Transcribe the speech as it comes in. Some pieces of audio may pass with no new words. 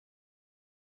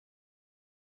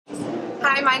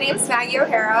Hi, my name's Maggie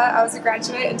O'Hara. I was a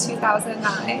graduate in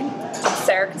 2009.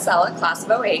 Sarah Casella, class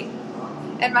of '08.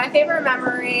 And my favorite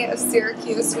memory of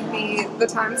Syracuse would be the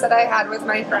times that I had with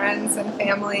my friends and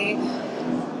family.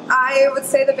 I would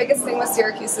say the biggest thing with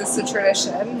Syracuse is the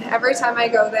tradition. Every time I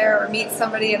go there or meet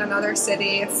somebody in another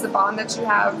city, it's the bond that you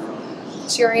have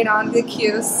cheering on the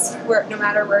Cuse, no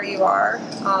matter where you are.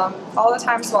 All the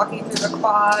times walking through the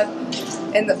quad,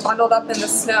 bundled up in the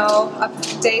snow, up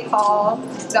Day Hall,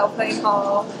 Del Plain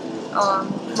Hall,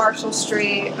 Marshall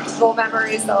Street, little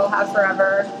memories that I'll have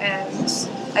forever, and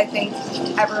I thank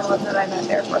everyone that I met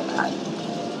there for that.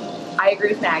 I agree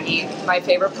with Maggie. My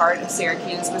favorite part of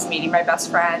Syracuse was meeting my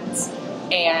best friends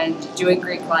and doing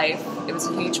Greek life. It was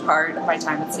a huge part of my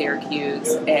time at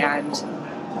Syracuse, and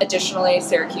additionally,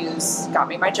 Syracuse got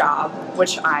me my job,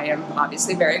 which I am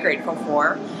obviously very grateful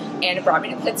for, and it brought me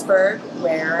to Pittsburgh,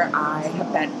 where I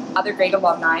have met other great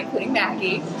alumni, including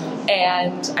Maggie,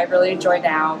 and I really enjoy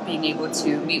now being able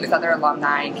to meet with other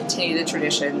alumni and continue the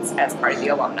traditions as part of the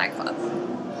alumni club.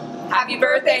 Happy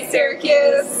birthday,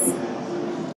 Syracuse!